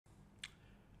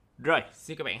Rồi,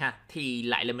 xin các bạn ha. Thì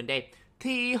lại là mình đây.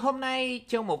 Thì hôm nay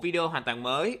trong một video hoàn toàn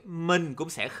mới, mình cũng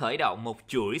sẽ khởi động một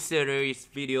chuỗi series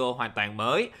video hoàn toàn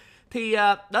mới. Thì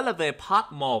đó là về part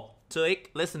 1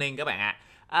 TOEIC listening các bạn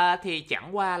ạ. Thì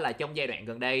chẳng qua là trong giai đoạn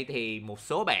gần đây thì một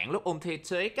số bạn lúc ôn thi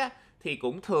TOEIC á thì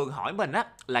cũng thường hỏi mình á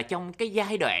là trong cái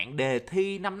giai đoạn đề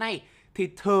thi năm nay thì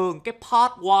thường cái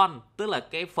part 1, tức là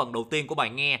cái phần đầu tiên của bài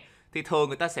nghe, thì thường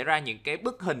người ta sẽ ra những cái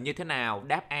bức hình như thế nào,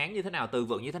 đáp án như thế nào, từ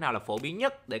vựng như thế nào là phổ biến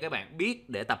nhất để các bạn biết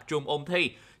để tập trung ôn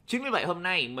thi. Chính vì vậy hôm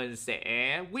nay mình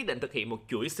sẽ quyết định thực hiện một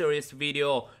chuỗi series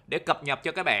video để cập nhật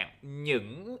cho các bạn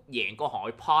những dạng câu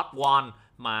hỏi part 1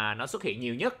 mà nó xuất hiện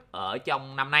nhiều nhất ở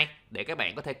trong năm nay để các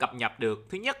bạn có thể cập nhật được.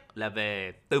 Thứ nhất là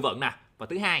về từ vựng nè, và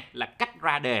thứ hai là cách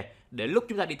ra đề để lúc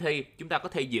chúng ta đi thi chúng ta có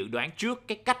thể dự đoán trước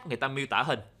cái cách người ta miêu tả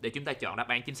hình để chúng ta chọn đáp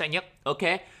án chính xác nhất. Ok.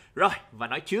 Rồi, và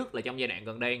nói trước là trong giai đoạn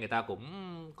gần đây người ta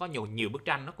cũng có nhiều bức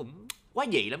tranh nó cũng quá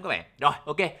dị lắm các bạn. Rồi,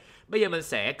 ok. Bây giờ mình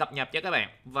sẽ cập nhật cho các bạn.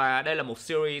 Và đây là một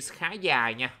series khá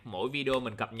dài nha. Mỗi video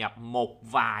mình cập nhật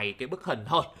một vài cái bức hình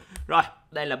thôi. Rồi,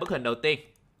 đây là bức hình đầu tiên.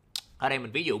 Ở đây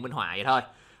mình ví dụ minh họa vậy thôi.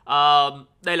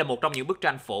 Đây là một trong những bức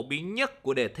tranh phổ biến nhất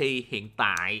của đề thi hiện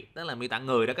tại, tức là miêu tả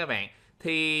người đó các bạn.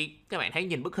 Thì các bạn thấy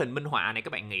nhìn bức hình minh họa này,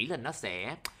 các bạn nghĩ là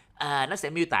nó sẽ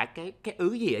miêu tả cái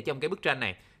gì ở trong cái bức tranh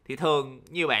này. Thì thường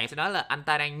nhiều bạn sẽ nói là anh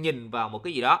ta đang nhìn vào một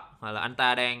cái gì đó, hoặc là anh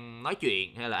ta đang nói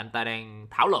chuyện, hay là anh ta đang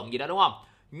thảo luận gì đó, đúng không?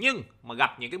 Nhưng mà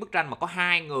gặp những cái bức tranh mà có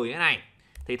hai người thế này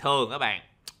thì thường các bạn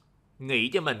nghĩ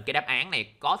cho mình cái đáp án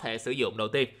này có thể sử dụng đầu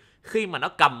tiên khi mà nó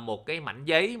cầm một cái mảnh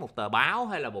giấy, một tờ báo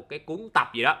hay là một cái cuốn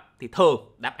tập gì đó, thì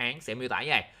thường đáp án sẽ miêu tả như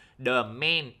này: The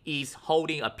man is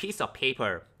holding a piece of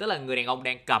paper, tức là người đàn ông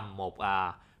đang cầm một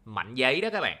mảnh giấy đó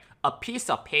các bạn. A piece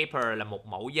of paper là một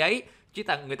mẩu giấy, chứ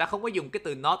người ta không có dùng cái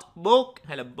từ notebook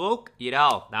hay là book gì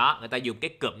đâu. Đó, người ta dùng cái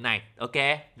cụm này. Ok,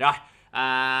 rồi.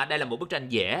 Đây là một bức tranh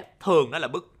dễ, thường đó là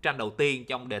bức tranh đầu tiên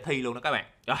trong đề thi luôn đó các bạn.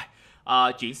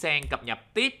 Rồi, chuyển sang cập nhật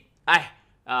tiếp.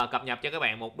 Cập nhật cho các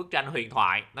bạn một bức tranh huyền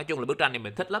thoại. Nói chung là bức tranh này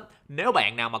mình thích lắm. Nếu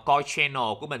bạn nào mà coi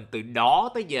channel của mình từ đó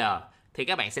tới giờ thì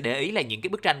các bạn sẽ để ý là những cái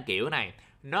bức tranh kiểu này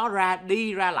nó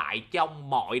đi ra lại trong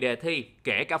mọi đề thi,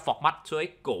 kể cả format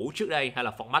TOEIC cũ trước đây hay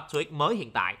là format TOEIC mới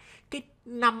hiện tại. Cái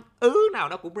năm nào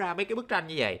nó cũng ra mấy cái bức tranh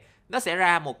như vậy. Nó sẽ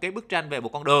ra một cái bức tranh về một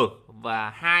con đường, và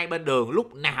hai bên đường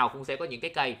lúc nào cũng sẽ có những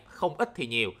cái cây, không ít thì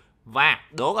nhiều. Và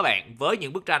đố các bạn, với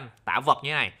những bức tranh tả vật như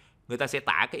thế này, người ta sẽ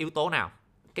tả cái yếu tố nào?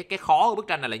 Cái khó của bức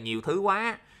tranh này là nhiều thứ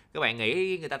quá. Các bạn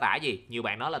nghĩ người ta tả gì? Nhiều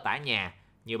bạn nói là tả nhà,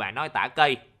 nhiều bạn nói tả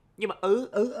cây. Nhưng mà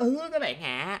các bạn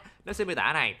ạ, nó sẽ miêu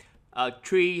tả này: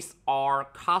 trees are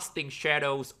casting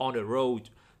shadows on the road.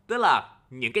 Tức là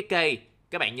những cái cây,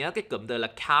 các bạn nhớ cái cụm từ là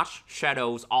cast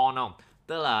shadows on không?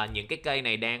 Tức là những cái cây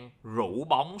này đang rủ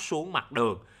bóng xuống mặt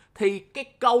đường. Thì cái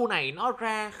câu này nó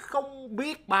ra không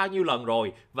biết bao nhiêu lần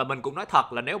rồi. Và mình cũng nói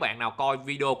thật là nếu bạn nào coi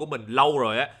video của mình lâu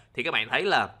rồi á, thì các bạn thấy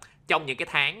là trong những cái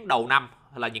tháng đầu năm,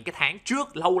 là những cái tháng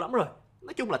trước lâu lắm rồi,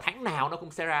 nói chung là tháng nào nó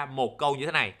cũng sẽ ra một câu như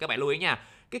thế này. Các bạn lưu ý nha,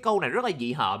 cái câu này rất là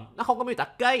dị hợm. Nó không có miêu tả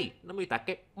cây, nó miêu tả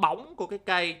cái bóng của cái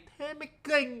cây. Thế mới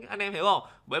kinh, anh em hiểu không?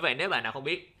 Bởi vậy nếu bạn nào không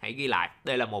biết, hãy ghi lại.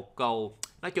 Đây là một câu,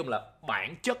 nói chung là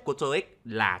bản chất của TOEIC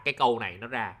là cái câu này nó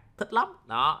ra thích lắm.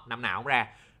 Đó, năm nào cũng ra.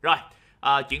 Rồi,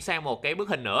 chuyển sang một cái bức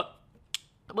hình nữa.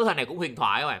 Bức hình này cũng huyền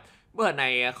thoại các bạn. Bức hình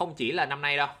này không chỉ là năm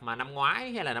nay đâu, mà năm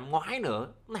ngoái hay là năm ngoái nữa,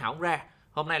 nào cũng ra.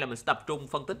 Hôm nay là mình sẽ tập trung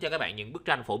phân tích cho các bạn những bức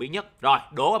tranh phổ biến nhất. Rồi,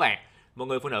 đố các bạn, một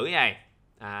người phụ nữ như này,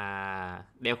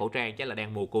 đeo khẩu trang, chắc là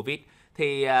đang mùa Covid.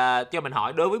 Thì cho mình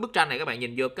hỏi, đối với bức tranh này các bạn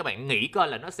nhìn vô, các bạn nghĩ coi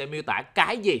là nó sẽ miêu tả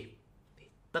cái gì? Thì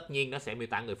tất nhiên nó sẽ miêu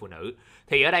tả người phụ nữ.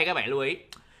 Thì ở đây các bạn lưu ý,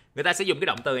 người ta sẽ dùng cái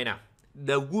động từ này nè: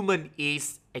 The woman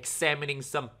is examining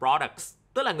some products.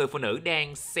 Tức là người phụ nữ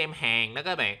đang xem hàng đó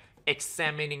các bạn.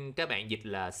 Examining các bạn dịch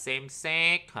là xem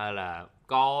xét hay là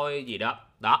coi gì đó.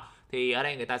 Đó, thì ở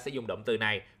đây người ta sẽ dùng động từ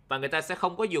này. Và người ta sẽ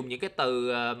không có dùng những cái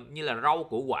từ như là rau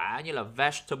củ quả, như là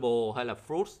vegetable hay là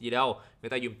fruits gì đâu. Người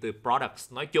ta dùng từ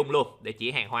products nói chung luôn để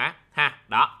chỉ hàng hóa ha.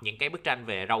 Đó, những cái bức tranh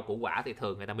về rau củ quả thì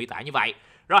thường người ta miêu tả như vậy.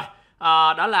 Rồi,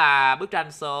 đó là bức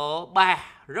tranh số 3,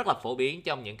 rất là phổ biến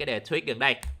trong những cái đề TOEIC gần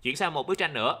đây. Chuyển sang một bức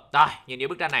tranh nữa. Rồi, nhìn vô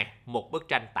bức tranh này, một bức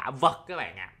tranh tả vật các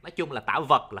bạn ạ. Nói chung là tả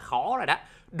vật là khó rồi đó.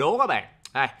 Đố các bạn,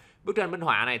 bức tranh minh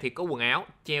họa này thì có quần áo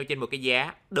treo trên một cái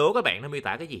giá. Đố các bạn nó miêu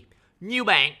tả cái gì? Nhiều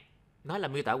bạn nói là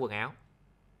miêu tả quần áo.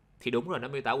 Thì đúng rồi, nó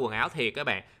miêu tả quần áo thiệt các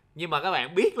bạn. Nhưng mà các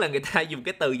bạn biết là người ta dùng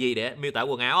cái từ gì để miêu tả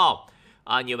quần áo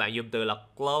không? Nhiều bạn dùng từ là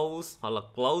clothes, hoặc là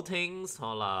clothing,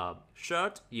 hoặc là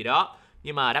shirt gì đó.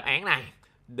 Nhưng mà đáp án này: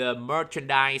 The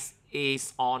merchandise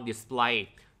is on display.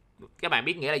 Các bạn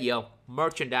biết nghĩa là gì không?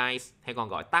 Merchandise hay còn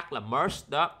gọi tắt là merch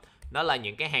đó. Đó là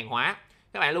những cái hàng hóa.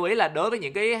 Các bạn lưu ý là đối với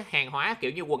những cái hàng hóa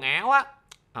kiểu như quần áo á,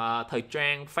 thời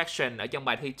trang, fashion ở trong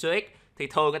bài thi TOEIC thì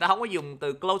thường người ta không có dùng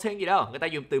từ clothing gì đâu, người ta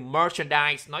dùng từ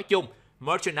merchandise nói chung.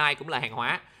 Merchandise cũng là hàng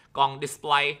hóa. Còn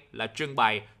display là trưng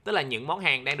bày, tức là những món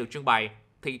hàng đang được trưng bày.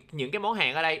 Thì những cái món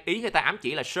hàng ở đây ý người ta ám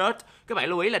chỉ là shirt. Các bạn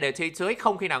lưu ý là đề thi Toeic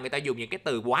không khi nào người ta dùng những cái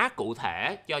từ quá cụ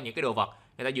thể cho những cái đồ vật.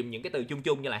 Người ta dùng những cái từ chung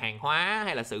chung như là hàng hóa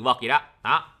hay là sự vật gì đó.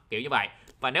 Đó, kiểu như vậy.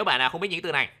 Và nếu bạn nào không biết những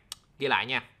từ này, ghi lại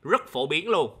nha, rất phổ biến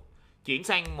luôn. Chuyển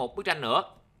sang một bức tranh nữa.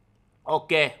 Ok,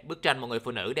 bức tranh một người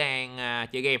phụ nữ đang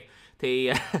chơi game.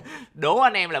 Thì đố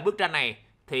anh em là bức tranh này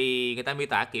thì người ta miêu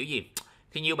tả kiểu gì?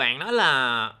 Thì nhiều bạn nói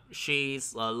là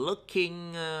she's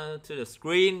looking to the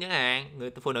screen chẳng hạn,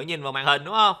 người phụ nữ nhìn vào màn hình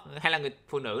đúng không? Hay là người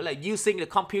phụ nữ là using the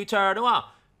computer đúng không?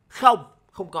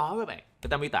 Không có các bạn. Người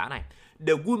ta miêu tả này,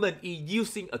 the woman is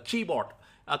using a keyboard.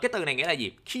 Cái từ này nghĩa là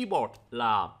gì? Keyboard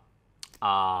là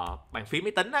bàn phím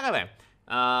máy tính đó các bạn.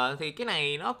 Thì cái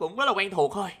này nó cũng rất là quen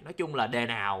thuộc thôi. Nói chung là đề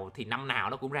nào thì năm nào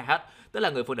nó cũng ra hết. Tức là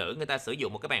người phụ nữ người ta sử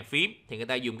dụng một cái bàn phím thì người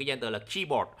ta dùng cái danh từ là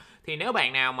keyboard. Thì nếu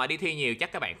bạn nào mà đi thi nhiều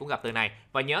chắc các bạn cũng gặp từ này.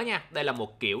 Và nhớ nha, đây là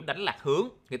một kiểu đánh lạc hướng.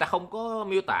 Người ta không có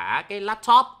miêu tả cái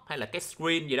laptop hay là cái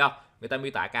screen gì đâu. Người ta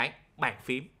miêu tả cái bàn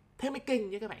phím. Thế mới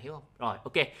kinh chứ các bạn hiểu không? Rồi,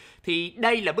 ok. Thì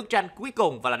đây là bức tranh cuối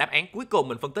cùng và là đáp án cuối cùng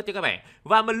mình phân tích cho các bạn.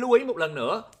 Và mình lưu ý một lần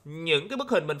nữa, những cái bức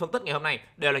hình mình phân tích ngày hôm nay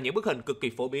đều là những bức hình cực kỳ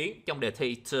phổ biến trong đề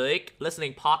thi Toeic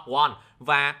Listening Part 1.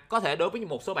 Và có thể đối với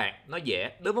một số bạn nó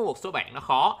dễ, đối với một số bạn nó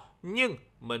khó. Nhưng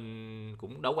mình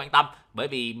cũng đâu quan tâm, bởi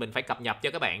vì mình phải cập nhật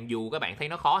cho các bạn dù các bạn thấy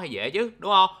nó khó hay dễ chứ,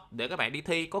 đúng không? Để các bạn đi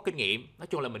thi có kinh nghiệm. Nói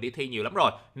chung là mình đi thi nhiều lắm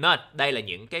rồi. Nên đây là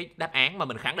những cái đáp án mà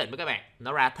mình khẳng định với các bạn.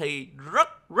 Nó ra thi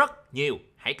rất nhiều.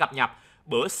 Hãy cập nhật.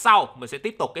 Bữa sau mình sẽ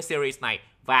tiếp tục cái series này.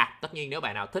 Và tất nhiên nếu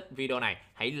bạn nào thích video này,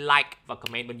 hãy like và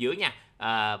comment bên dưới nha.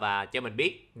 Và cho mình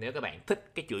biết nếu các bạn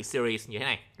thích cái chuỗi series như thế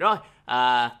này. Rồi,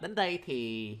 đến đây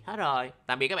thì hết rồi.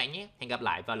 Tạm biệt các bạn nhé. Hẹn gặp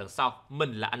lại vào lần sau.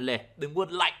 Mình là anh Lê. Đừng quên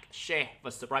like, share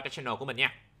và subscribe cái channel của mình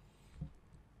nha.